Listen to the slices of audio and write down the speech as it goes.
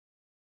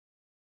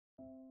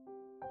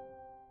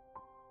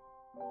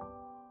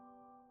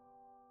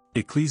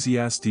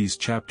Ecclesiastes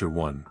chapter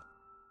 1.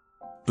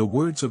 The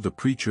words of the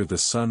preacher the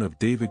son of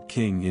David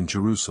king in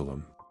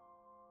Jerusalem.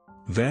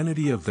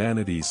 Vanity of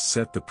vanities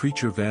saith the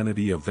preacher,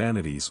 vanity of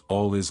vanities,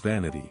 all is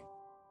vanity.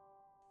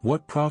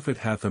 What profit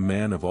hath a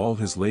man of all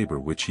his labor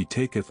which he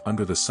taketh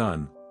under the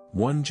sun?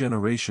 One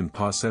generation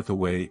passeth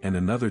away and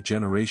another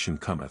generation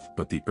cometh,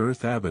 but the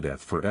earth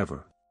abideth for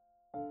ever.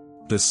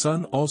 The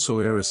sun also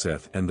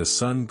eraseth, and the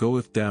sun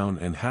goeth down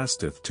and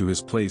hasteth to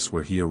his place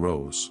where he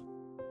arose.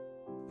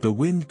 The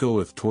wind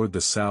goeth toward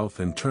the south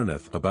and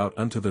turneth about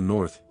unto the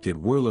north, it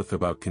whirleth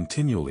about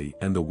continually,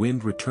 and the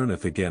wind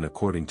returneth again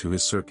according to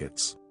his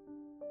circuits.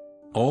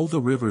 All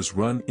the rivers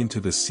run into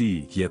the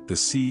sea, yet the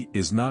sea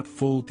is not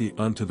full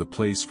unto the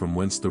place from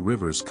whence the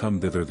rivers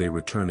come, thither they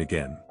return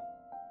again.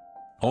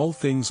 All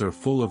things are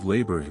full of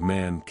labor,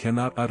 man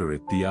cannot utter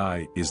it, the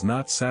eye is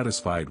not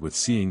satisfied with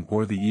seeing,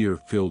 or the ear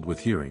filled with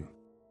hearing.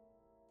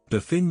 The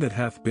thing that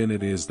hath been,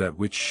 it is that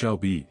which shall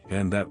be,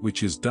 and that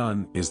which is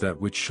done is that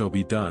which shall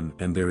be done,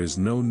 and there is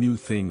no new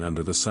thing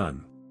under the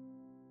sun.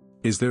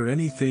 Is there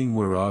anything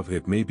whereof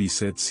it may be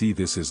said, see,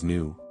 this is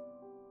new?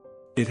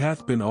 It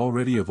hath been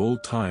already of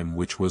old time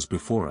which was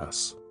before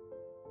us.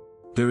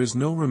 There is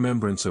no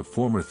remembrance of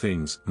former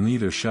things,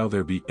 neither shall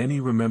there be any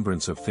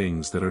remembrance of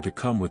things that are to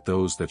come with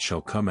those that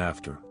shall come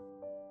after.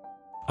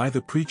 I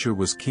the preacher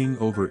was king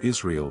over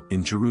Israel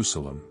in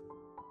Jerusalem.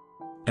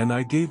 And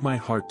I gave my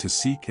heart to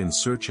seek and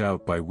search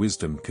out by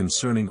wisdom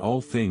concerning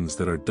all things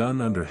that are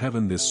done under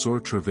heaven. This sore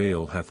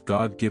travail hath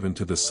God given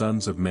to the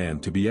sons of man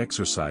to be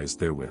exercised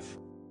therewith.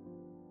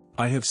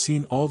 I have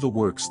seen all the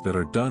works that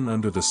are done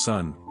under the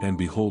sun, and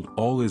behold,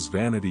 all is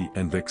vanity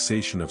and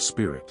vexation of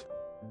spirit.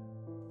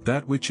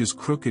 That which is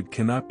crooked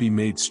cannot be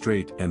made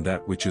straight, and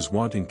that which is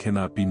wanting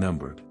cannot be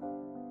numbered.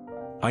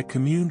 I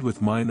communed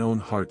with mine own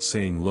heart,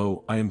 saying,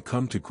 Lo, I am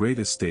come to great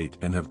estate,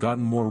 and have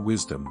gotten more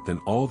wisdom than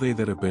all they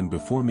that have been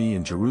before me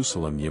in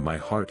Jerusalem. Yea, my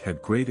heart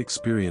had great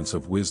experience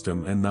of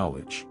wisdom and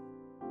knowledge.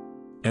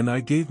 And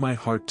I gave my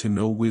heart to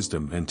know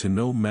wisdom and to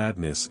know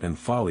madness and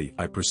folly.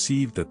 I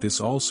perceived that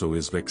this also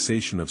is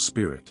vexation of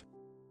spirit.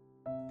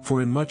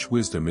 For in much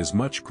wisdom is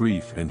much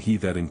grief, and he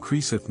that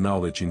increaseth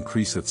knowledge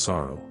increaseth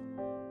sorrow.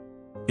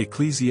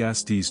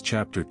 Ecclesiastes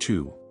chapter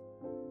 2.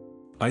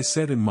 I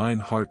said in mine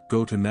heart,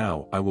 Go to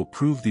now, I will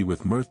prove thee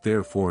with mirth,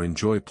 therefore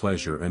enjoy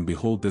pleasure, and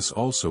behold, this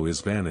also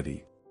is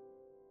vanity.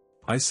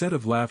 I said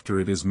of laughter,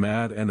 it is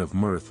mad, and of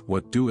mirth,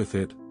 what doeth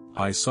it?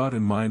 I sought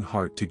in mine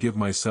heart to give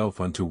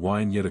myself unto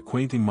wine, yet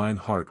acquainting mine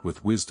heart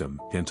with wisdom,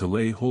 and to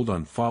lay hold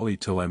on folly,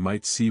 till I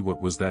might see what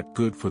was that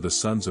good for the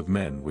sons of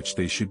men which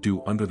they should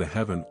do under the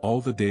heaven all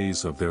the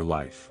days of their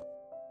life.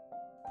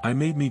 I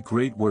made me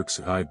great works,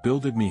 I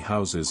builded me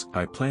houses,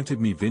 I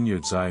planted me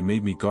vineyards, I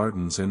made me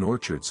gardens and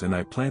orchards, and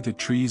I planted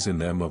trees in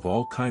them of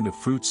all kind of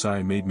fruits.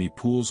 I made me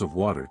pools of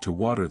water to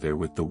water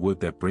therewith the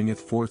wood that bringeth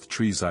forth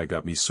trees. I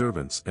got me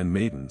servants and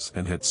maidens,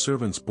 and had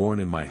servants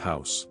born in my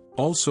house.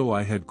 Also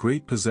I had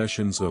great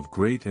possessions of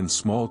great and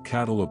small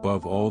cattle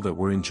above all that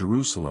were in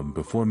Jerusalem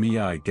before me.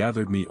 I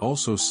gathered me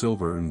also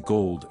silver and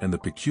gold, and the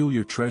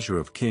peculiar treasure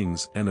of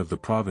kings and of the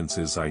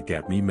provinces. I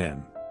gat me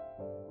men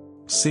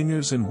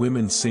singers and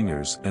women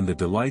singers, and the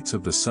delights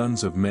of the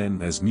sons of men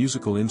as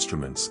musical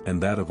instruments,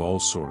 and that of all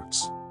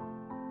sorts.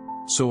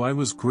 So I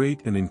was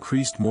great and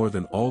increased more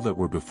than all that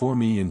were before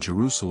me in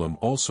Jerusalem.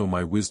 Also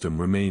my wisdom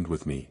remained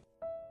with me.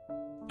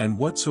 And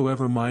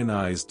whatsoever mine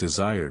eyes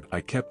desired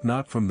I kept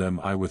not from them.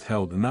 I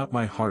withheld not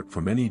my heart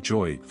from any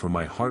joy, for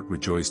my heart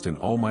rejoiced in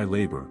all my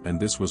labor, and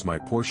this was my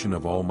portion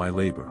of all my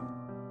labor.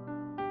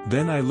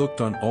 Then I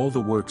looked on all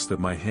the works that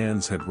my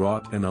hands had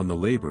wrought, and on the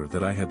labor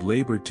that I had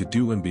labored to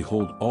do, and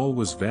behold, all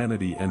was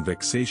vanity and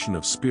vexation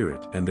of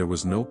spirit, and there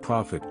was no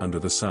profit under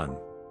the sun.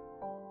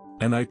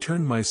 And I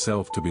turned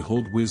myself to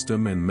behold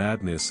wisdom and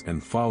madness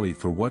and folly,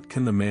 for what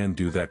can the man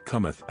do that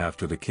cometh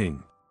after the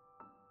king?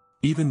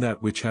 Even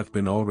that which hath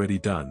been already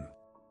done.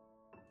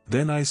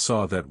 Then I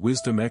saw that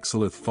wisdom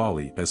excelleth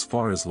folly, as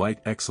far as light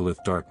excelleth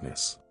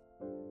darkness.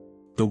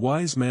 The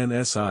wise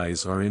man's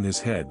eyes are in his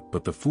head,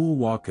 but the fool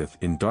walketh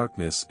in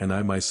darkness. And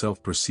I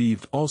myself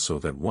perceived also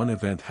that one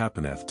event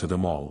happeneth to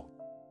them all.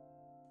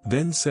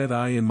 Then said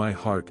I in my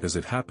heart, As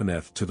it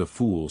happeneth to the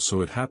fool,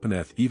 so it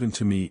happeneth even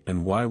to me.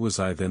 And why was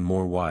I then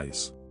more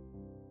wise?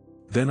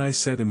 Then I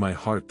said in my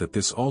heart that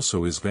this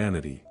also is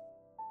vanity.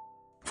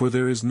 For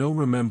there is no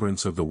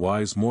remembrance of the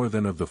wise more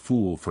than of the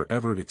fool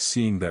forever,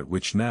 seeing that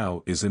which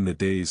now is in the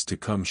days to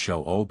come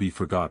shall all be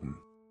forgotten.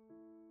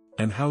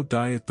 And how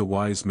dieth the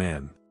wise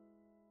man?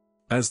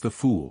 As the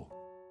fool.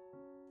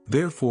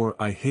 Therefore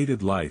I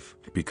hated life,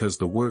 because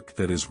the work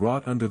that is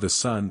wrought under the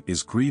sun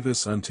is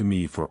grievous unto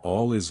me, for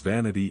all is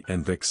vanity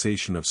and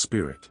vexation of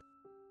spirit.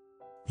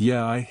 Yea,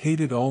 I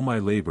hated all my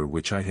labor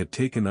which I had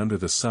taken under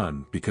the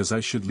sun, because I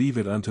should leave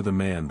it unto the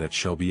man that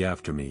shall be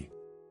after me.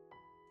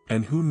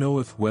 And who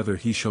knoweth whether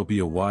he shall be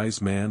a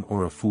wise man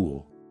or a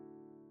fool?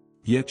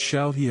 Yet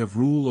shall he have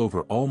rule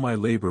over all my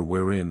labor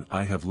wherein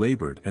I have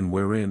labored, and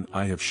wherein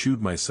I have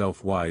shewed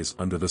myself wise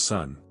under the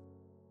sun.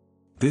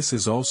 This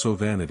is also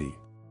vanity.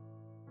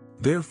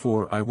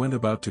 Therefore I went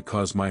about to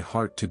cause my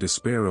heart to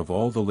despair of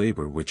all the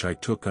labor which I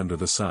took under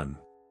the sun.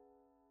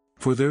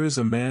 For there is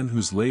a man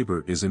whose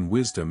labor is in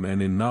wisdom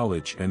and in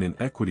knowledge and in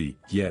equity,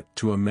 yet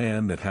to a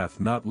man that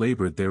hath not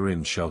labored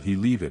therein shall he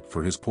leave it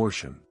for his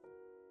portion.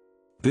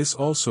 This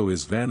also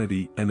is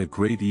vanity and a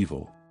great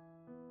evil.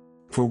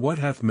 For what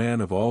hath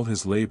man of all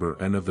his labor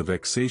and of the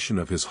vexation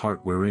of his heart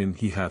wherein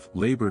he hath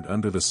labored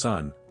under the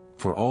sun?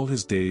 For all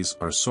his days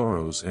are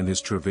sorrows and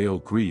his travail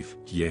grief,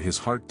 yea his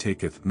heart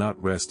taketh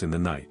not rest in the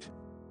night.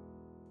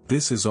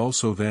 This is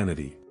also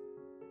vanity.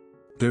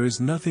 There is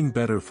nothing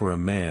better for a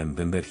man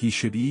than that he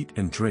should eat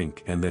and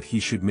drink and that he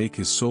should make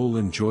his soul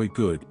enjoy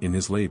good in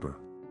his labor.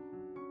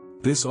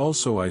 This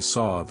also I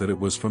saw that it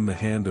was from the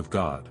hand of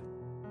God.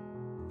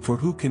 For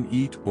who can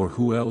eat or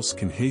who else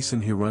can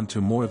hasten hereunto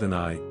more than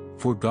I?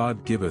 For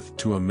God giveth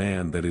to a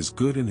man that is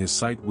good in his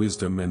sight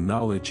wisdom and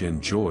knowledge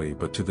and joy,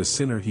 but to the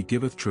sinner he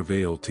giveth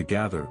travail to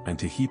gather and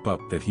to heap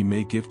up that he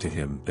may give to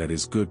him that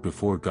is good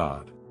before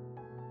God.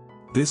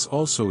 This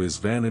also is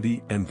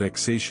vanity and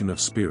vexation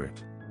of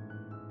spirit.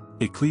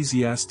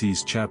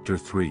 Ecclesiastes chapter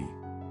 3.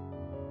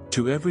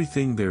 To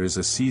everything there is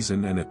a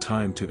season and a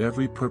time to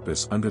every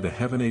purpose under the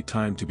heaven, a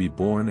time to be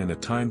born and a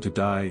time to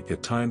die, a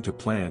time to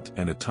plant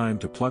and a time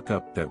to pluck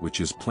up that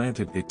which is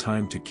planted, a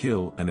time to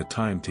kill and a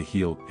time to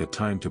heal, a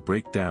time to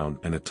break down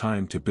and a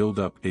time to build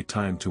up, a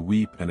time to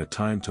weep and a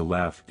time to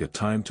laugh, a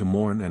time to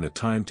mourn and a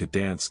time to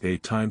dance, a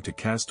time to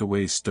cast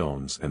away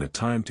stones and a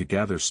time to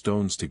gather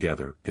stones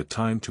together, a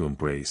time to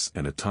embrace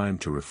and a time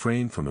to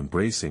refrain from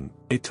embracing,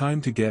 a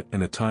time to get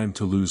and a time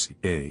to lose,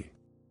 a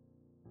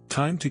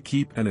time to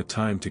keep and a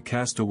time to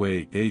cast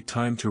away, a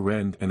time to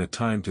rend and a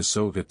time to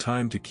sow, a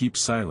time to keep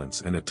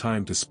silence and a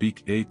time to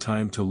speak, a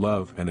time to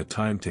love and a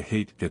time to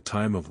hate, a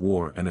time of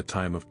war and a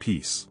time of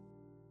peace.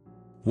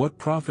 What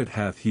profit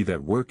hath he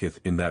that worketh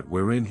in that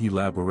wherein he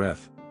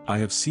laboureth? I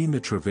have seen the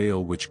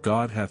travail which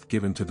God hath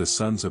given to the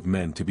sons of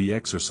men to be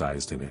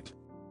exercised in it.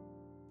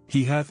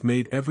 He hath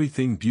made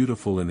everything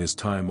beautiful in his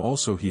time,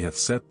 also he hath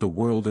set the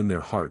world in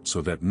their heart,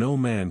 so that no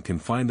man can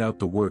find out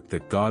the work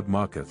that God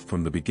maketh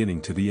from the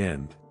beginning to the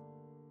end.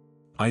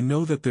 I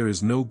know that there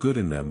is no good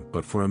in them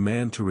but for a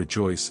man to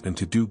rejoice and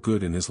to do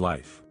good in his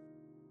life.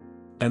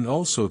 And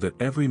also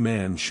that every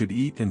man should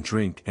eat and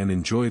drink and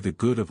enjoy the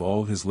good of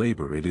all his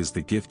labor, it is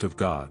the gift of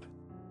God.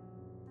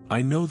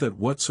 I know that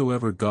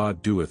whatsoever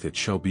God doeth it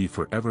shall be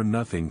for ever,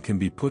 nothing can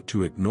be put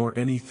to it nor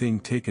anything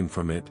taken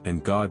from it,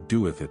 and God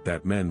doeth it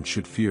that men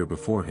should fear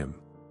before him.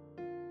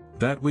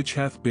 That which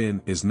hath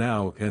been is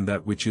now, and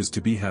that which is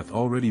to be hath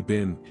already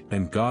been,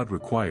 and God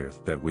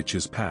requireth that which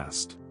is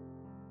past.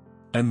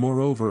 And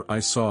moreover I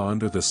saw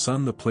under the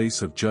sun the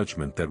place of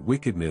judgment, that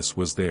wickedness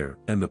was there,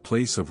 and the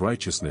place of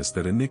righteousness,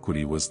 that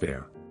iniquity was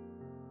there.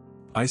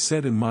 I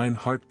said in mine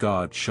heart,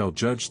 God shall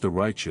judge the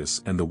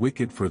righteous and the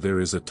wicked, for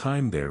there is a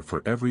time there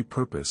for every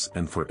purpose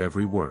and for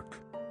every work.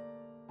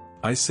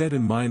 I said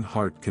in mine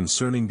heart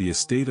concerning the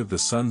estate of the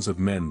sons of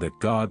men, that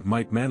God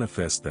might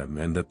manifest them,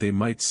 and that they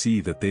might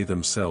see that they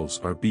themselves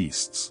are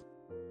beasts.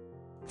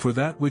 For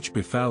that which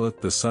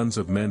befalleth the sons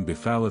of men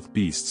befalleth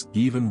beasts,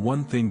 even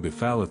one thing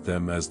befalleth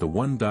them, as the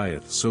one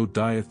dieth so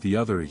dieth the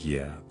other,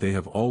 yea, they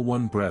have all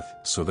one breath,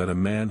 so that a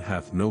man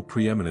hath no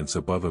preeminence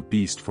above a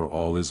beast, for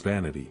all is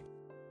vanity.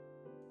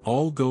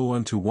 All go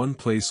unto one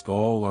place,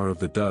 all are of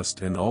the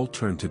dust, and all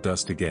turn to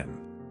dust again.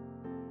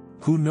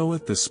 Who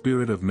knoweth the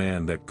spirit of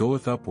man that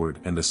goeth upward,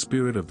 and the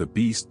spirit of the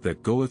beast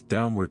that goeth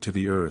downward to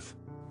the earth?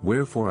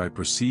 Wherefore I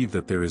perceive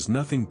that there is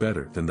nothing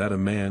better than that a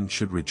man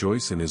should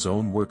rejoice in his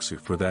own works,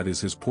 for that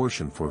is his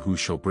portion, for who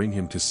shall bring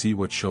him to see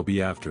what shall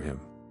be after him?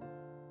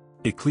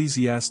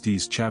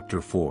 Ecclesiastes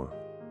chapter 4.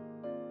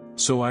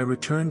 So I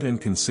returned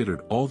and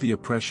considered all the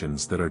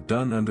oppressions that are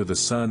done under the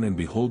sun, and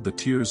behold the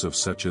tears of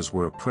such as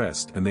were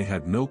oppressed, and they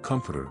had no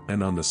comforter,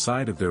 and on the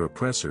side of their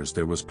oppressors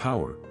there was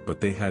power, but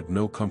they had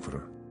no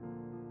comforter.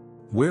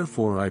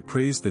 Wherefore I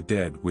praise the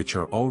dead which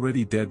are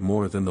already dead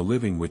more than the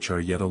living which are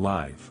yet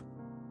alive.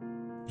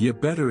 Yet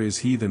better is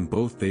he than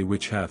both they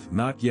which hath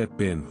not yet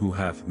been, who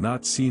hath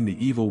not seen the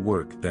evil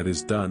work that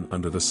is done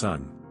under the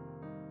sun.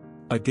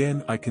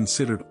 Again I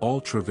considered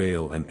all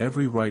travail and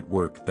every right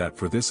work, that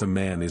for this a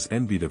man is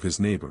envied of his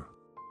neighbor.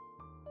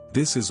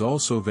 This is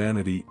also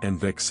vanity and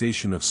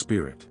vexation of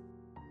spirit.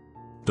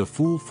 The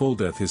fool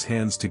foldeth his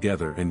hands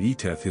together and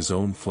eateth his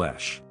own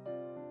flesh.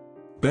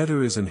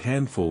 Better is an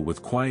handful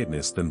with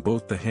quietness than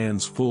both the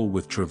hands full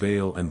with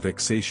travail and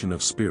vexation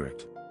of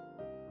spirit.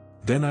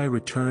 Then I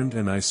returned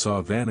and I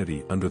saw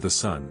vanity under the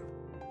sun.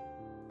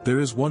 There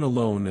is one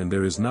alone, and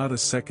there is not a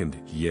second,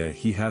 yea,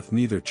 he hath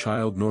neither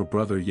child nor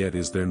brother, yet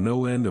is there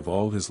no end of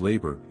all his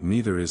labor,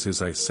 neither is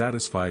his eye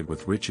satisfied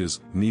with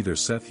riches, neither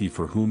saith he,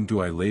 for whom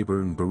do I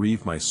labor and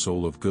bereave my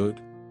soul of good?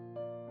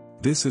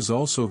 This is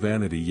also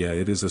vanity, yea,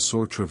 it is a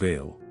sore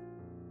travail.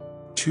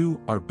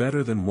 Two are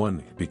better than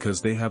one,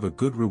 because they have a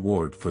good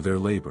reward for their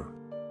labor.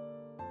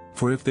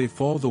 For if they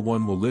fall, the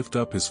one will lift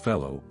up his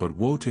fellow, but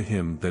woe to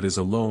him that is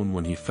alone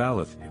when he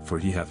falleth, for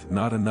he hath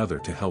not another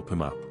to help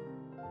him up.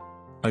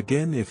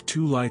 Again, if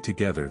two lie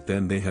together,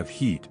 then they have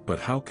heat, but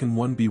how can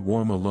one be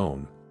warm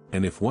alone?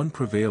 and if one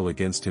prevail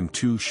against him,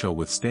 two shall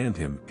withstand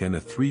him, and a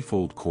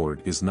threefold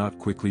cord is not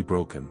quickly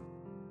broken.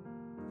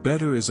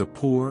 Better is a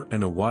poor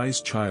and a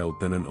wise child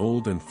than an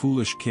old and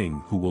foolish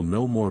king who will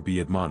no more be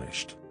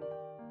admonished.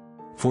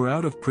 For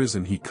out of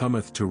prison he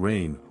cometh to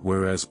reign,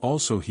 whereas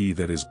also he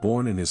that is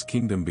born in his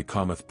kingdom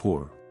becometh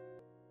poor.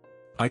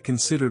 I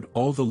considered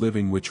all the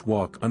living which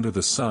walk under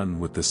the sun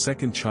with the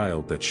second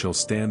child that shall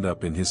stand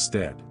up in his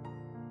stead.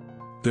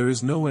 There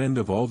is no end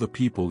of all the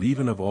people,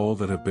 even of all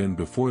that have been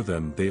before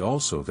them, they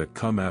also that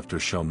come after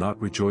shall not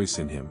rejoice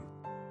in him.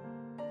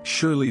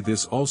 Surely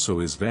this also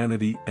is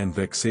vanity and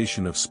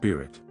vexation of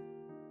spirit.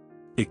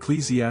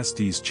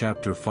 Ecclesiastes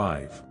chapter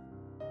 5.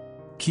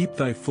 Keep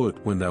thy foot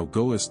when thou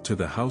goest to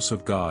the house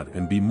of God,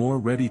 and be more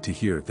ready to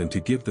hear than to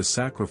give the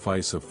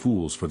sacrifice of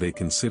fools, for they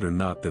consider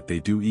not that they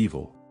do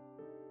evil.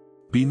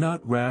 Be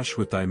not rash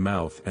with thy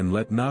mouth, and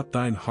let not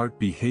thine heart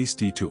be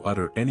hasty to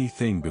utter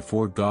anything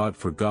before God,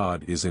 for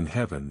God is in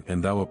heaven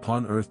and thou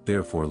upon earth,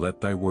 therefore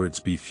let thy words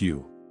be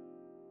few.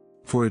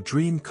 For a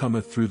dream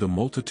cometh through the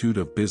multitude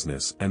of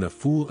business, and a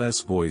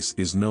fool's voice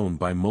is known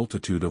by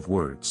multitude of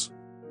words.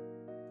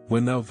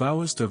 When thou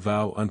vowest a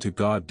vow unto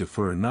God,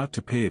 defer not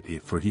to pay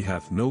it, for he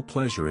hath no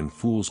pleasure in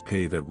fools.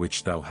 Pay that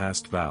which thou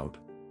hast vowed.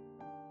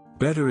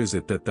 Better is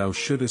it that thou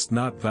shouldest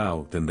not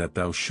vow than that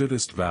thou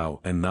shouldest vow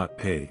and not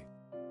pay.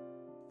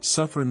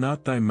 Suffer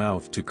not thy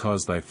mouth to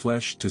cause thy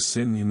flesh to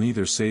sin,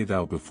 neither say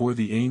thou before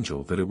the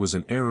angel that it was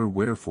an error.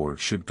 Wherefore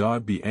should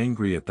God be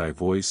angry at thy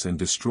voice and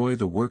destroy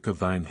the work of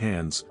thine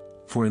hands?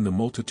 For in the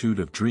multitude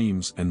of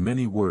dreams and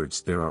many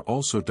words there are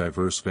also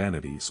diverse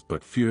vanities,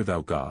 but fear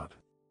thou God.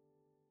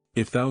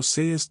 If thou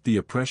sayest the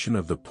oppression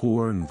of the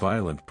poor and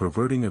violent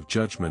perverting of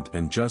judgment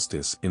and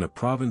justice in a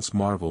province,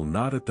 marvel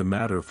not at the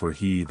matter, for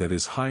he that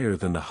is higher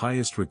than the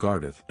highest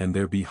regardeth, and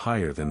there be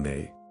higher than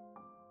they.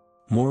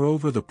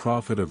 Moreover the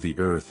profit of the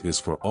earth is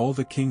for all,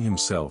 the king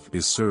himself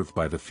is served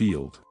by the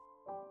field.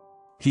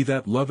 He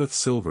that loveth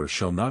silver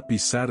shall not be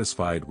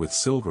satisfied with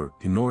silver,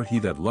 nor he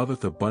that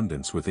loveth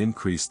abundance with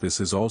increase. This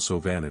is also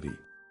vanity.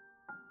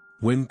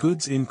 When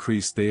goods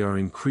increase, they are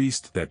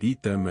increased that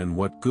eat them, and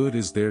what good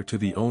is there to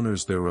the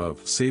owners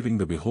thereof, saving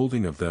the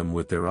beholding of them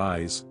with their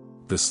eyes?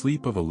 The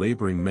sleep of a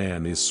laboring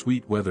man is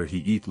sweet, whether he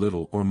eat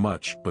little or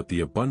much, but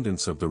the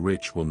abundance of the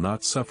rich will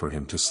not suffer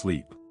him to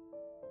sleep.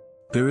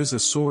 There is a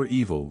sore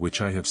evil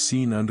which I have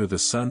seen under the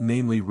sun,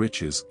 namely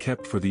riches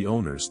kept for the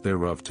owners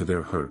thereof to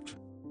their hurt.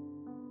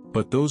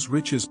 But those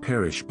riches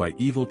perish by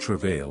evil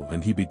travail,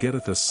 and he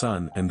begetteth a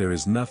son, and there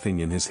is nothing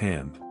in his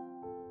hand.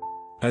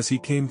 As he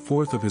came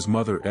forth of his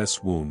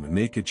mother's womb,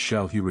 naked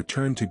shall he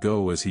return to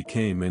go as he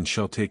came, and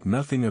shall take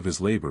nothing of his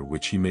labor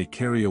which he may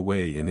carry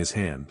away in his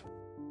hand.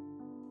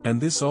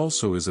 And this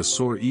also is a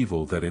sore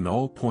evil, that in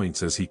all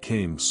points as he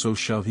came so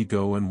shall he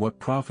go, and what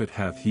profit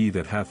hath he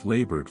that hath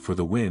labored for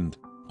the wind?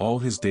 All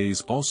his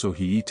days also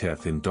he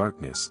eateth in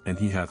darkness, and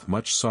he hath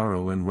much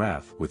sorrow and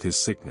wrath with his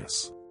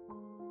sickness.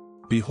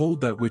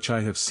 Behold, that which I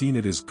have seen,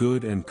 it is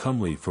good and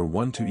comely for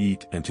one to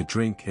eat and to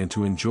drink and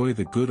to enjoy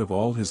the good of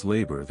all his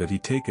labor that he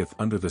taketh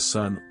under the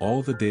sun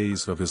all the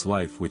days of his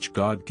life which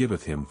God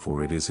giveth him,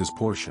 for it is his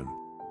portion.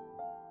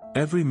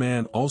 Every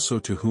man also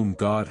to whom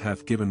God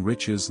hath given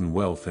riches and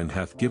wealth, and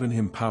hath given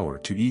him power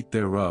to eat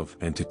thereof,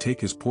 and to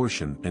take his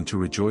portion, and to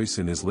rejoice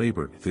in his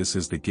labor, this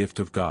is the gift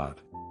of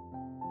God.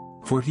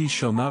 For he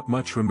shall not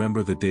much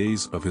remember the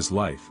days of his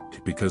life,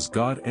 because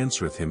God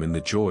answereth him in the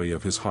joy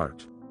of his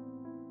heart.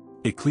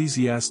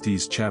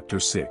 Ecclesiastes chapter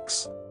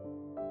 6.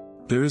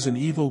 There is an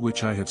evil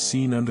which I have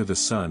seen under the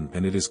sun,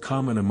 and it is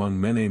common among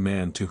men, a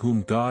man to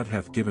whom God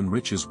hath given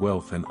riches,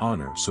 wealth, and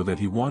honor, so that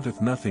he wanteth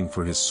nothing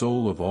for his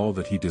soul of all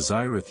that he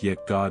desireth,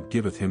 yet God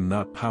giveth him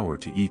not power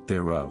to eat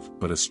thereof,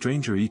 but a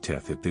stranger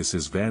eateth it. This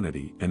is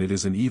vanity, and it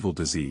is an evil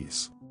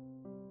disease.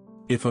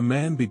 If a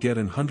man beget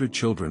 100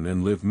 children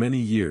and live many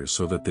years,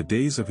 so that the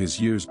days of his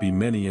years be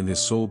many, and his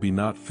soul be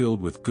not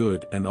filled with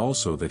good, and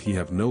also that he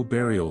have no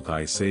burial,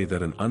 I say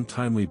that an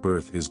untimely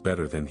birth is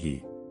better than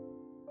he.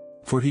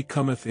 For he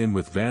cometh in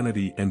with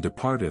vanity and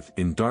departeth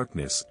in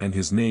darkness, and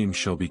his name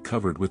shall be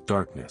covered with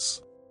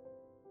darkness.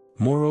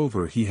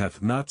 Moreover he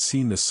hath not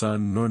seen the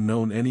sun nor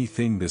known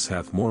anything. This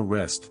hath more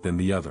rest than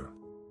the other.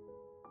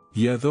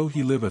 Yea, though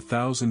he live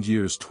 1,000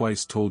 years,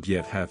 twice told,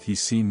 yet hath he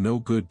seen no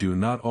good. Do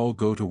not all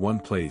go to one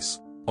place?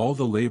 All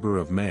the labor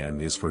of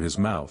man is for his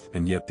mouth,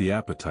 and yet the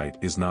appetite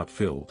is not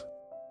filled.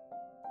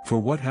 For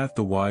what hath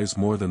the wise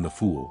more than the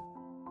fool?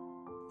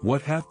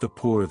 What hath the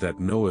poor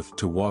that knoweth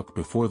to walk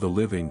before the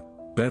living?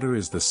 Better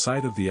is the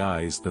sight of the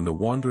eyes than the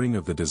wandering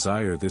of the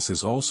desire. This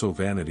is also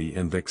vanity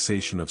and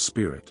vexation of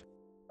spirit.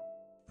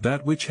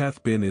 That which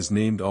hath been is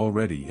named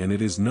already, and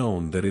it is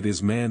known that it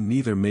is man,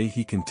 neither may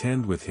he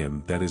contend with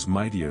him that is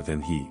mightier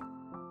than he.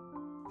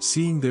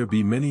 Seeing there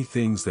be many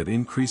things that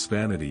increase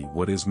vanity,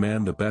 what is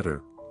man the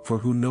better? For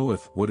who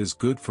knoweth what is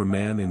good for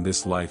man in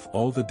this life,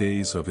 all the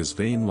days of his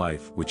vain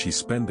life which he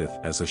spendeth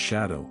as a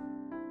shadow?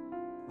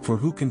 For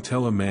who can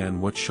tell a man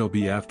what shall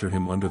be after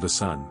him under the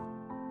sun?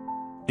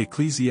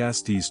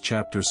 Ecclesiastes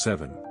chapter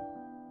 7.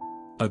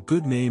 A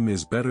good name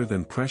is better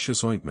than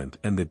precious ointment,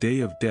 and the day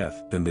of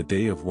death than the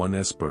day of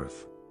one's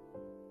birth.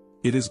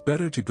 It is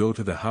better to go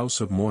to the house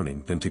of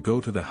mourning than to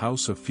go to the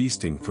house of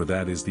feasting, for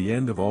that is the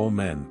end of all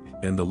men,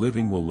 and the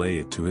living will lay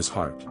it to his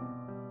heart.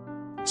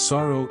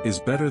 Sorrow is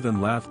better than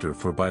laughter,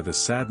 for by the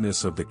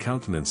sadness of the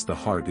countenance the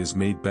heart is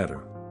made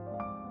better.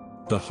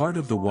 The heart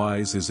of the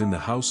wise is in the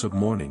house of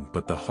mourning,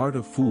 but the heart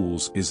of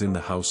fools is in the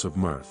house of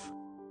mirth.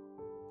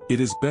 It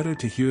is better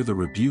to hear the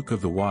rebuke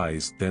of the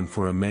wise than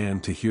for a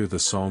man to hear the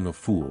song of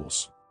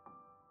fools.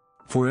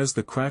 For as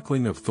the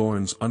crackling of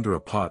thorns under a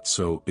pot,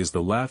 so is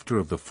the laughter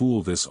of the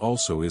fool. This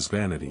also is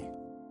vanity.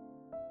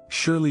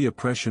 Surely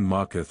oppression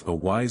maketh a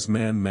wise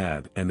man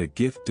mad, and a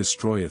gift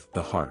destroyeth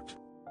the heart.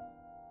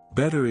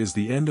 Better is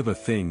the end of a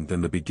thing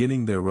than the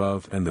beginning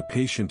thereof, and the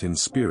patient in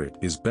spirit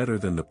is better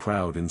than the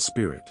proud in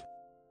spirit.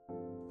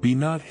 Be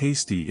not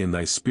hasty in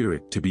thy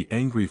spirit to be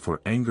angry,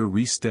 for anger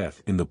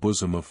resteth in the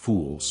bosom of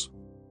fools.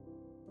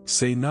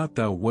 Say not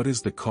thou, what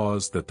is the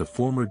cause that the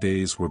former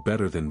days were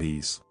better than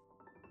these?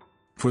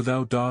 For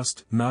thou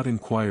dost not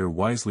inquire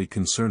wisely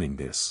concerning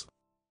this.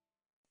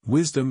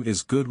 Wisdom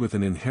is good with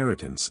an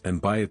inheritance,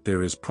 and by it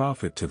there is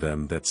profit to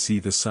them that see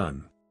the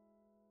sun.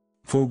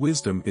 For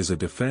wisdom is a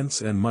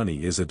defense, and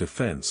money is a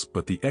defense,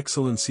 but the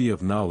excellency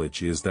of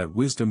knowledge is that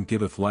wisdom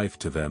giveth life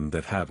to them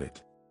that have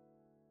it.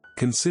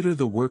 Consider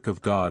the work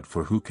of God,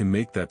 for who can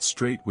make that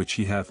straight which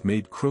he hath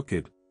made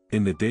crooked?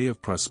 In the day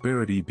of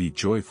prosperity be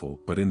joyful,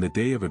 but in the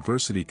day of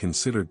adversity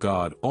consider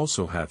God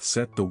also hath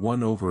set the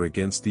one over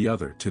against the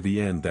other, to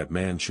the end that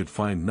man should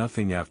find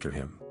nothing after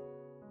him.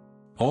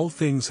 All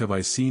things have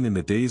I seen in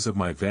the days of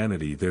my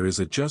vanity. There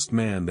is a just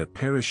man that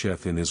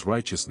perisheth in his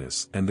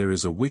righteousness, and there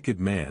is a wicked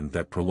man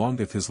that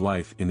prolongeth his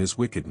life in his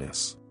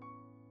wickedness.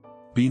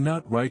 Be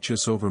not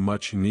righteous over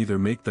much, neither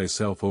make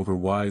thyself over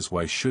wise.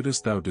 Why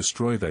shouldest thou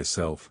destroy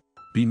thyself?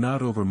 Be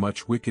not over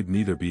much wicked,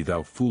 neither be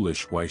thou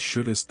foolish. Why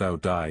shouldest thou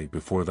die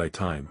before thy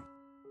time?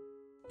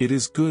 It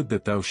is good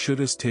that thou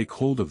shouldest take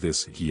hold of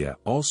this, yea,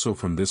 also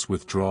from this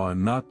withdraw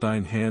not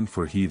thine hand,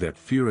 for he that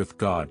feareth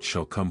God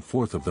shall come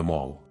forth of them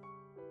all.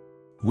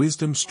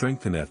 Wisdom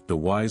strengtheneth the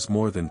wise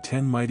more than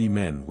 10 mighty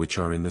men which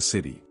are in the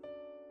city.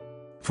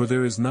 For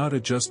there is not a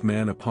just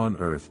man upon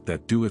earth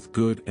that doeth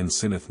good and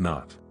sinneth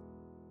not.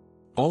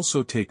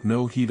 Also take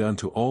no heed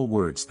unto all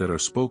words that are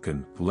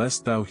spoken,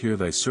 lest thou hear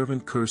thy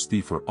servant curse thee,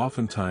 for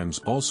oftentimes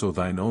also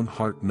thine own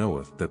heart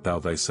knoweth that thou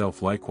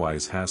thyself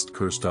likewise hast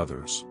cursed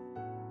others.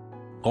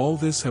 All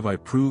this have I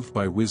proved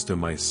by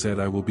wisdom. I said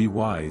I will be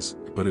wise,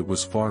 but it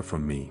was far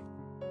from me.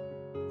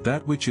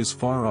 That which is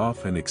far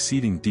off and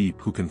exceeding deep,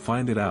 who can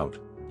find it out?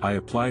 I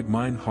applied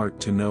mine heart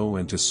to know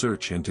and to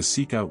search and to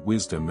seek out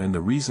wisdom and the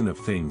reason of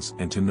things,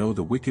 and to know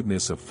the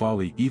wickedness of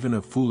folly, even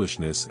of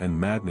foolishness and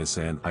madness.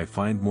 And I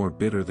find more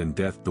bitter than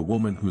death the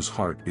woman whose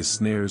heart is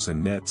snares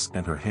and nets,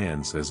 and her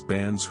hands as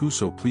bands.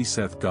 Whoso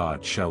pleaseth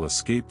God shall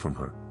escape from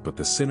her, but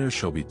the sinner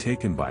shall be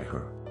taken by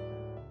her.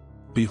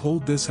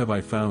 Behold, this have I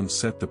found,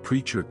 saith the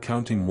preacher,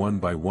 counting one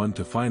by one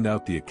to find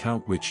out the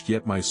account which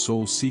yet my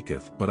soul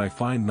seeketh. But I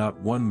find not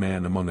one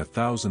man among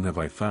 1,000 have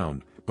I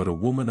found, but a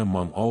woman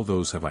among all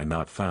those have I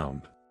not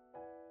found.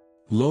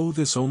 Lo,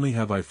 this only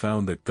have I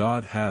found, that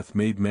God hath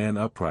made man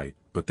upright,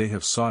 but they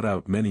have sought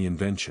out many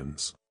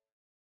inventions.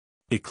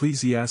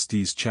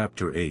 Ecclesiastes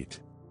chapter 8.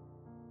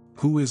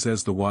 Who is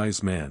as the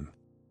wise man?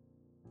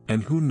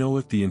 And who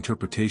knoweth the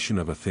interpretation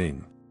of a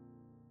thing?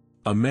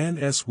 A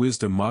man's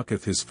wisdom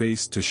maketh his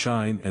face to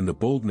shine, and the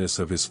boldness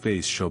of his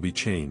face shall be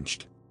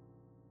changed.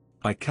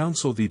 I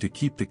counsel thee to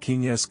keep the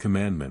king's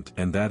commandment,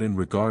 and that in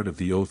regard of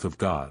the oath of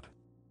God.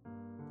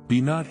 Be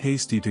not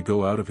hasty to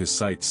go out of his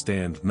sight,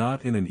 stand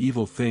not in an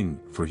evil thing,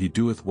 for he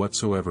doeth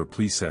whatsoever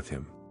pleaseth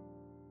him.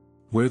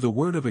 Where the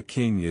word of a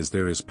king is,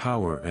 there is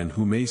power, and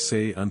who may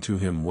say unto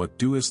him, What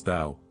doest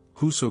thou?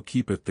 Whoso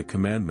keepeth the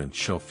commandment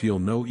shall feel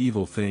no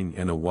evil thing,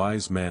 and a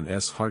wise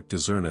man's heart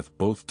discerneth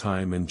both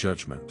time and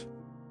judgment.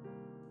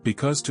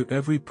 Because to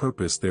every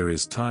purpose there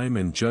is time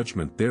and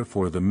judgment,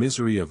 therefore the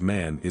misery of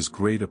man is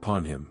great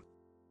upon him.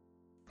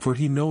 For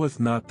he knoweth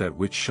not that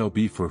which shall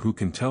be, for who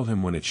can tell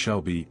him when it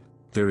shall be?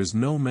 There is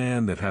no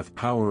man that hath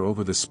power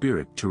over the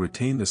spirit to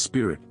retain the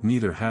spirit,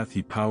 neither hath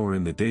he power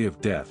in the day of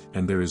death,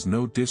 and there is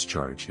no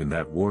discharge in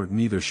that war,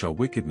 neither shall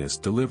wickedness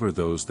deliver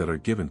those that are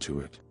given to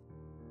it.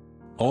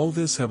 All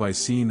this have I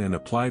seen, and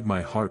applied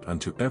my heart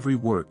unto every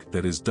work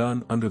that is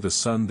done under the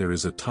sun. There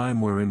is a time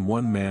wherein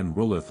one man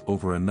ruleth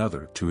over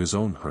another to his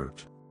own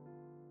hurt.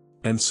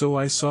 And so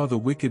I saw the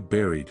wicked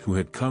buried, who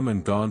had come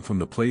and gone from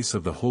the place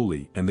of the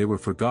holy, and they were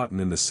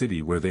forgotten in the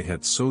city where they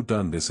had so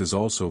done. This is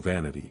also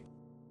vanity.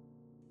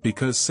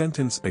 Because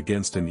sentence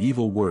against an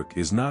evil work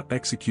is not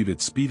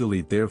executed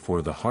speedily,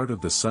 therefore the heart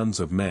of the sons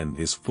of men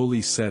is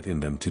fully set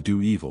in them to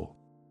do evil.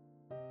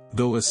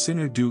 Though a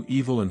sinner do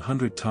evil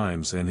 100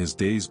 times and his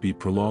days be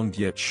prolonged,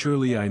 yet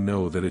surely I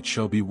know that it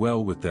shall be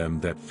well with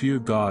them that fear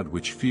God,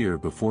 which fear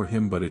before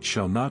him. But it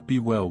shall not be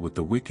well with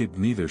the wicked,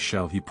 neither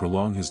shall he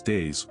prolong his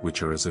days,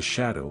 which are as a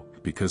shadow,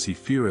 because he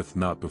feareth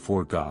not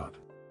before God.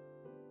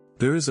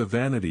 There is a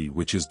vanity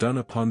which is done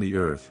upon the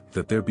earth,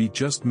 that there be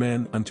just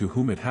men unto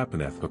whom it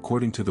happeneth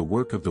according to the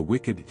work of the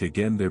wicked.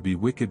 Again there be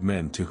wicked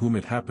men to whom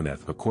it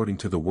happeneth according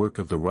to the work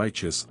of the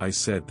righteous. I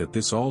said that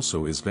this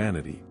also is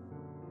vanity.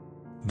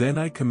 Then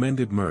I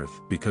commended mirth,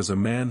 because a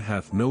man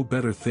hath no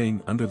better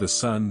thing under the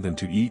sun than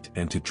to eat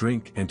and to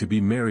drink and to be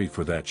merry,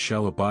 for that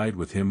shall abide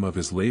with him of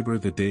his labor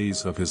the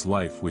days of his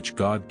life which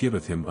God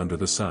giveth him under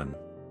the sun.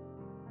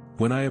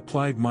 When I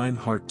applied mine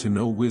heart to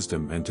know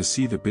wisdom and to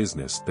see the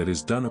business that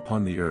is done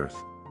upon the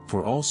earth,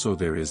 for also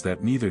there is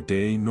that neither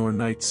day nor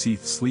night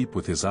seeth sleep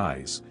with his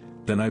eyes,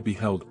 then I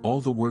beheld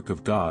all the work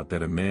of God,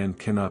 that a man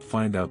cannot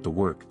find out the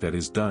work that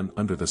is done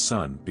under the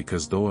sun,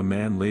 because though a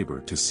man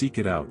labor to seek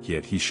it out,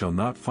 yet he shall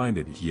not find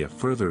it. Yet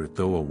further,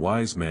 though a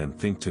wise man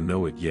think to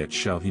know it, yet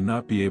shall he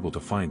not be able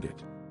to find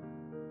it.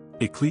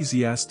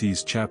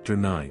 Ecclesiastes chapter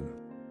 9.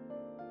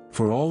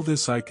 For all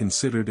this I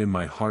considered in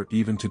my heart,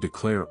 even to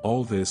declare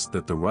all this,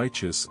 that the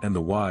righteous and the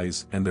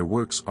wise and their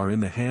works are in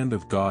the hand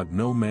of God.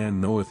 No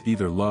man knoweth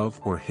either love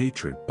or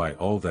hatred by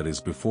all that is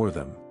before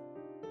them.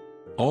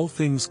 All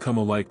things come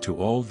alike to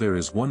all. There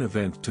is one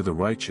event to the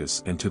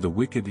righteous and to the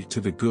wicked, to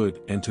the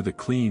good and to the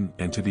clean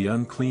and to the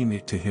unclean,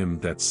 to him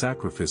that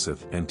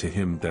sacrificeth and to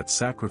him that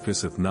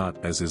sacrificeth not.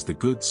 As is the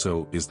good,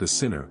 so is the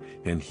sinner,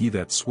 and he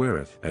that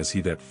sweareth as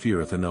he that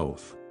feareth an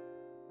oath.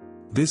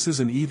 This is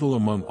an evil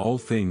among all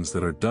things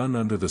that are done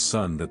under the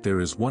sun, that there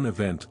is one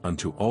event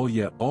unto all.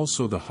 Yet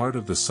also the heart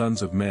of the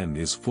sons of men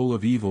is full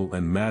of evil,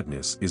 and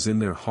madness is in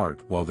their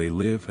heart while they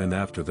live, and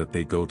after that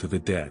they go to the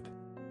dead.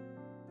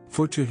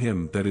 For to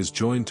him that is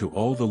joined to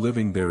all the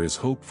living there is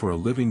hope, for a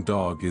living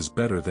dog is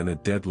better than a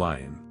dead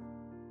lion.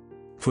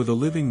 For the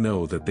living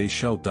know that they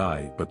shall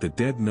die, but the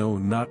dead know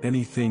not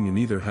anything, and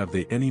neither have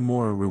they any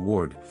more a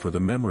reward, for the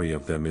memory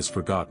of them is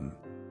forgotten.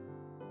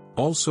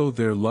 Also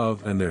their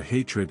love and their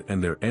hatred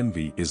and their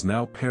envy is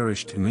now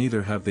perished, and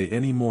neither have they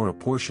any more a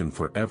portion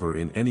for ever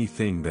in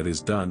anything that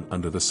is done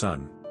under the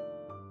sun.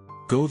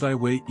 Go thy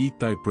way, eat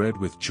thy bread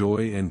with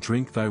joy, and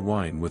drink thy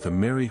wine with a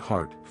merry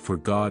heart, for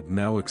God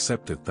now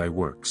accepteth thy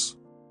works.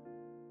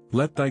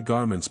 Let thy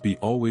garments be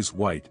always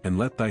white, and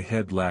let thy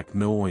head lack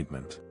no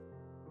ointment.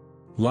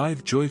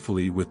 Live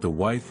joyfully with the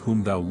wife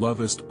whom thou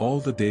lovest all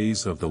the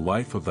days of the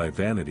life of thy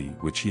vanity,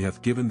 which he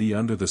hath given thee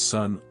under the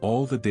sun,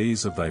 all the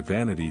days of thy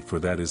vanity, for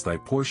that is thy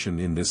portion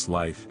in this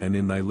life and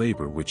in thy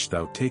labor which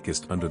thou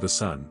takest under the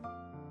sun.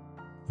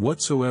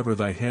 Whatsoever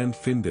thy hand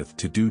findeth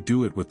to do,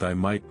 do it with thy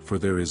might, for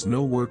there is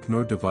no work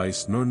nor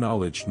device nor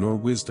knowledge nor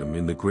wisdom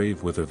in the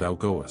grave whither thou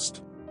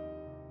goest.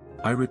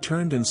 I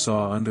returned and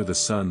saw under the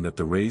sun that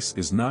the race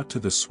is not to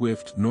the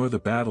swift, nor the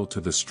battle to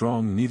the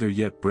strong, neither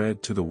yet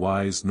bread to the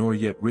wise, nor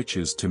yet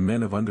riches to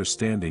men of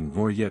understanding,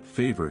 nor yet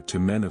favor to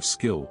men of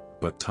skill,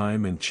 but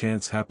time and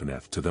chance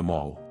happeneth to them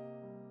all.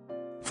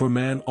 For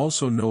man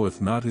also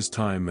knoweth not his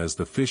time. As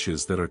the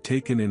fishes that are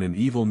taken in an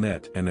evil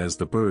net, and as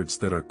the birds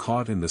that are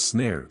caught in the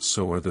snare,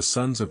 so are the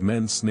sons of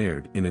men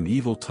snared in an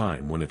evil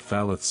time, when it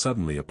falleth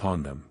suddenly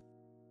upon them.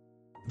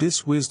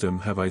 This wisdom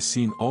have I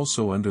seen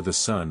also under the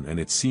sun, and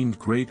it seemed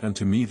great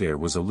unto me. There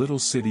was a little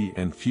city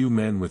and few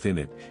men within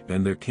it,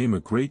 and there came a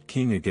great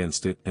king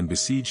against it, and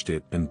besieged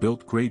it, and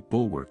built great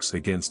bulwarks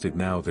against it.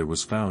 Now there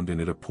was found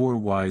in it a poor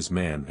wise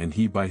man, and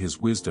he by his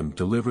wisdom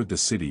delivered the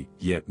city,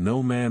 yet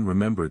no man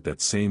remembered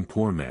that same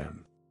poor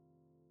man.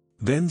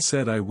 Then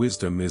said I,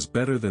 wisdom is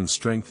better than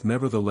strength.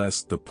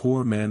 Nevertheless the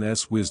poor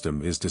man's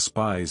wisdom is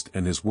despised,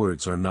 and his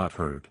words are not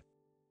heard.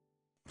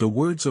 The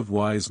words of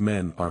wise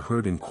men are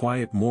heard in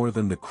quiet more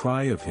than the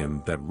cry of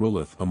him that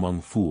ruleth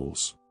among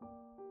fools.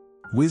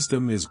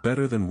 Wisdom is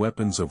better than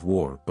weapons of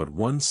war, but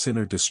one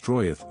sinner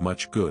destroyeth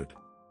much good.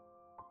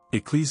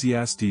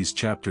 Ecclesiastes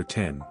chapter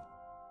 10.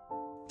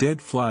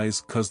 Dead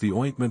flies cause the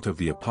ointment of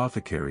the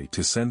apothecary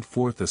to send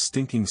forth a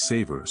stinking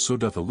savour, so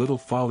doth a little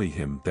folly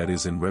him that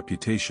is in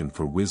reputation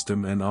for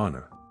wisdom and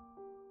honour.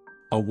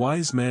 A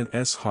wise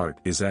man's heart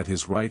is at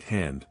his right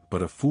hand,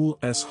 but a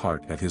fool's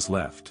heart at his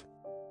left.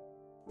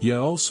 Yea,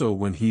 also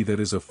when he that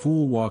is a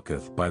fool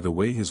walketh by the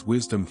way, his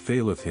wisdom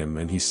faileth him,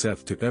 and he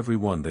saith to every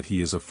one that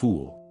he is a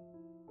fool.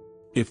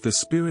 If the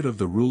spirit of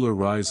the ruler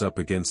rise up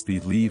against thee,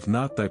 leave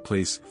not thy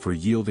place, for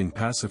yielding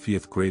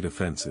pacifieth great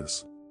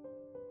offences.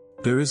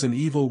 There is an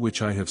evil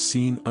which I have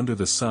seen under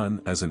the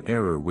sun, as an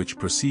error which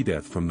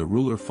proceedeth from the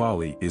ruler.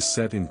 Folly is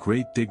set in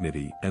great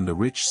dignity, and the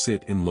rich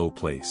sit in low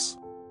place.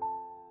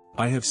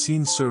 I have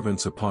seen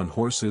servants upon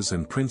horses,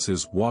 and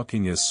princes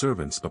walking as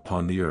servants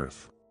upon the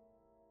earth.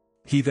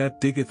 He that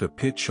diggeth a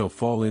pit shall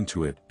fall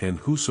into it, and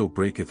whoso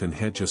breaketh an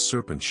hedge a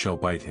serpent shall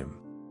bite him.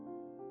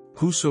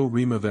 Whoso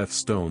removeth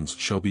stones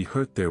shall be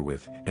hurt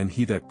therewith, and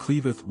he that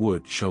cleaveth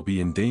wood shall be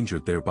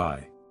endangered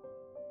thereby.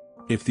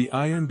 If the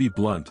iron be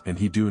blunt and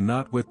he do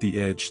not whet the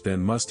edge,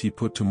 then must he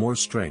put to more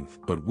strength,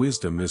 but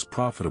wisdom is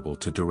profitable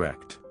to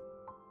direct.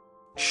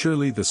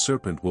 Surely the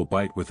serpent will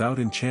bite without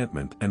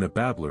enchantment, and a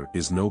babbler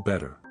is no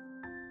better.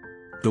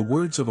 The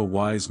words of a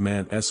wise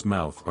man's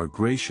mouth are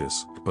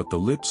gracious, but the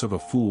lips of a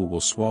fool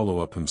will swallow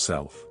up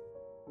himself.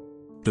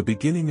 The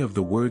beginning of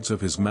the words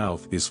of his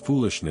mouth is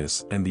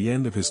foolishness, and the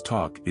end of his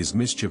talk is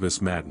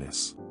mischievous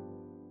madness.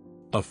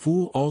 A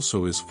fool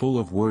also is full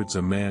of words.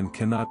 A man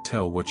cannot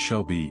tell what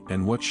shall be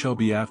and what shall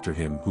be after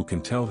him. Who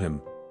can tell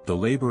him? The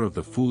labor of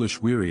the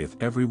foolish wearieth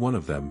every one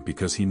of them,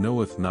 because he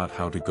knoweth not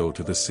how to go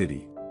to the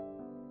city.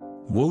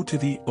 Woe to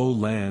thee, O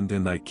land,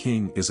 and thy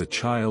king is a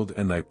child,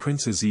 and thy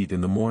princes eat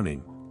in the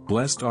morning.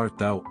 Blessed art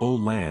thou, O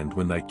land,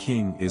 when thy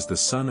king is the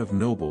son of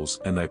nobles,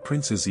 and thy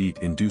princes eat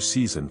in due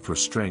season for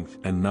strength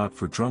and not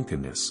for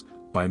drunkenness.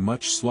 By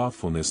much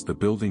slothfulness the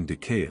building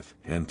decayeth,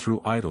 and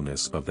through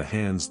idleness of the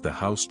hands the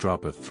house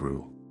droppeth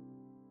through.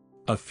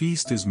 A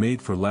feast is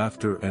made for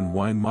laughter, and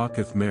wine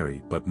mocketh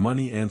merry, but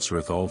money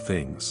answereth all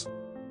things.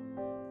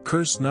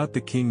 Curse not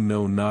the king,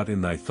 no, not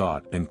in thy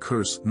thought, and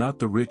curse not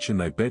the rich in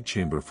thy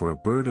bedchamber. For a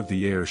bird of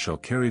the air shall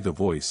carry the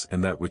voice,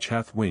 and that which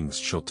hath wings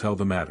shall tell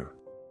the matter.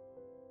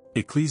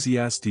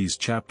 Ecclesiastes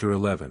chapter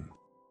 11.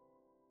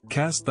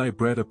 Cast thy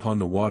bread upon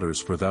the waters,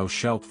 for thou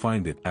shalt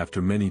find it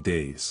after many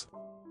days.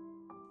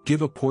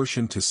 Give a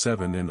portion to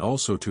 7 and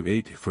also to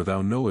 8, for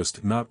thou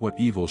knowest not what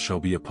evil shall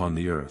be upon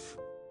the earth.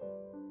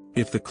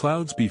 If the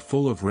clouds be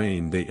full of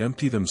rain, they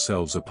empty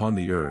themselves upon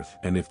the earth,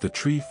 and if the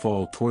tree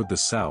fall toward the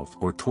south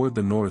or toward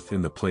the north,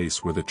 in the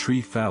place where the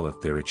tree falleth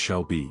there it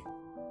shall be.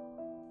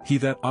 He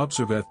that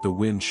observeth the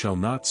wind shall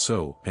not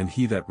sow, and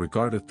he that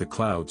regardeth the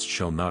clouds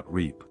shall not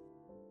reap.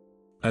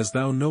 As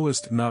thou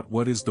knowest not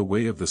what is the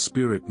way of the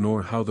Spirit,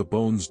 nor how the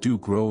bones do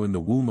grow in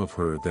the womb of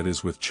her that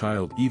is with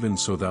child, even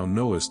so thou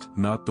knowest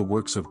not the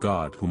works of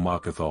God, who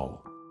mocketh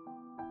all.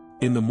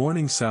 In the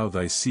morning sow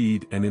thy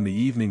seed, and in the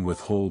evening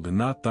withhold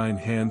not thine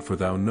hand, for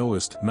thou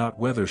knowest not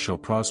whether shall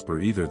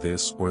prosper either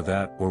this or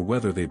that, or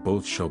whether they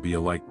both shall be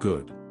alike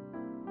good.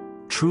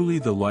 Truly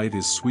the light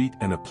is sweet,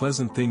 and a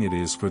pleasant thing it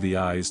is for the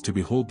eyes to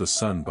behold the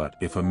sun. But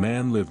if a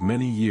man live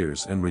many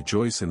years and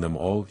rejoice in them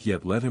all,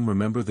 yet let him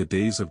remember the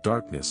days of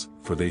darkness,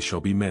 for they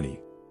shall be many.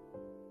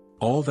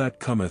 All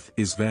that cometh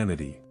is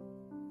vanity.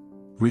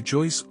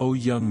 Rejoice, O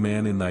young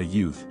man, in thy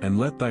youth, and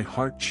let thy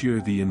heart cheer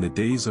thee in the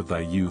days of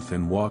thy youth,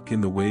 and walk in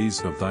the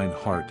ways of thine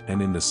heart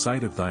and in the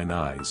sight of thine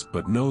eyes.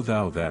 But know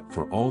thou that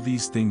for all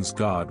these things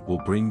God will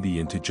bring thee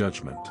into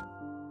judgment.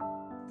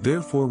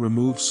 Therefore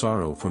remove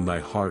sorrow from thy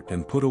heart,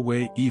 and put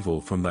away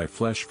evil from thy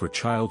flesh, for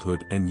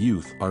childhood and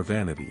youth are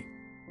vanity.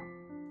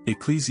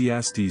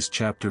 Ecclesiastes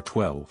chapter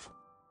 12.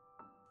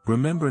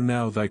 Remember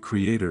now thy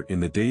Creator in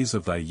the days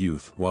of thy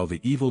youth, while the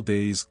evil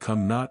days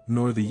come not,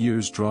 nor the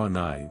years draw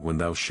nigh, when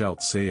thou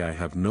shalt say, I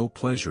have no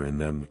pleasure in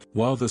them,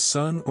 while the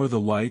sun or the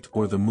light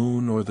or the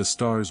moon or the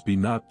stars be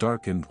not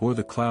darkened, or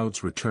the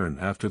clouds return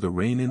after the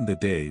rain, in the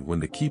day when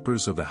the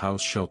keepers of the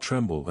house shall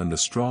tremble, and the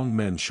strong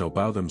men shall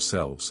bow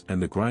themselves,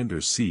 and the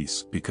grinders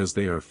cease, because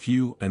they are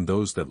few, and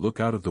those that look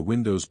out of the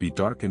windows be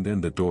darkened,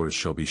 and the doors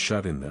shall be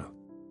shut in the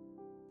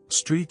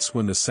streets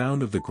when the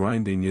sound of the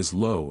grinding is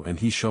low. And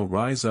he shall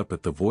rise up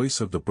at the voice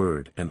of the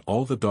bird, and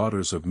all the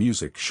daughters of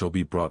music shall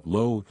be brought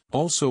low.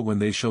 Also when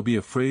they shall be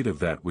afraid of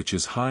that which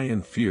is high,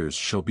 and fears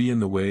shall be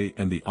in the way,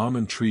 and the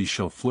almond tree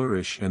shall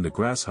flourish, and the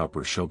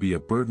grasshopper shall be a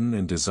burden,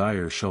 and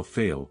desire shall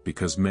fail,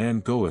 because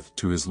man goeth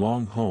to his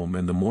long home,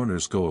 and the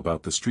mourners go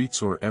about the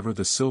streets. Or ever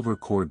the silver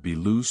cord be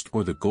loosed,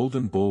 or the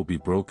golden bowl be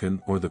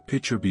broken, or the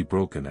pitcher be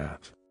broken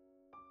at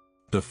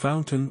the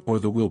fountain, or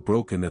the wheel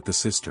broken at the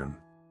cistern.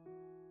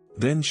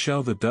 Then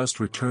shall the dust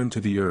return to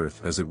the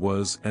earth as it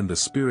was, and the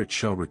spirit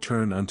shall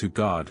return unto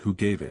God who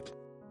gave it.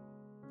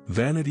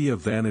 Vanity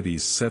of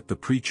vanities saith the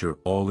preacher,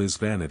 all is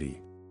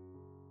vanity.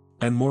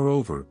 And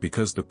moreover,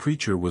 because the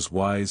preacher was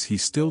wise, he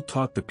still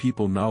taught the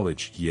people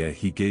knowledge, yea,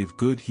 he gave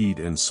good heed,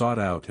 and sought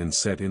out and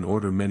set in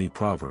order many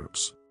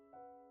proverbs.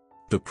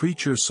 The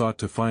preacher sought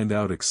to find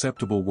out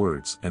acceptable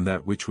words, and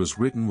that which was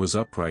written was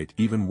upright,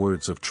 even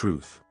words of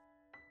truth.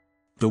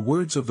 The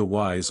words of the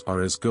wise are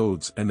as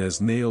goads, and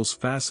as nails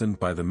fastened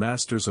by the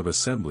masters of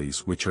assemblies,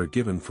 which are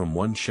given from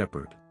one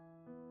shepherd.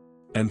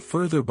 And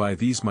further, by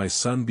these, my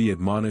son, be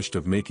admonished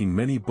of making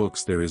many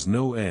books. There is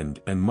no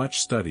end, and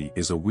much study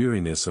is a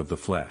weariness of the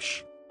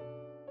flesh.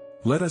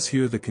 Let us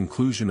hear the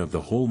conclusion of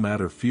the whole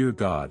matter. Fear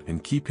God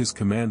and keep his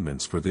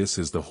commandments, for this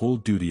is the whole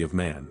duty of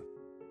man.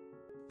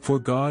 For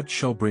God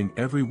shall bring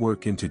every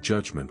work into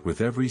judgment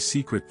with every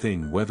secret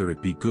thing, whether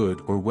it be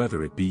good or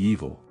whether it be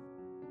evil.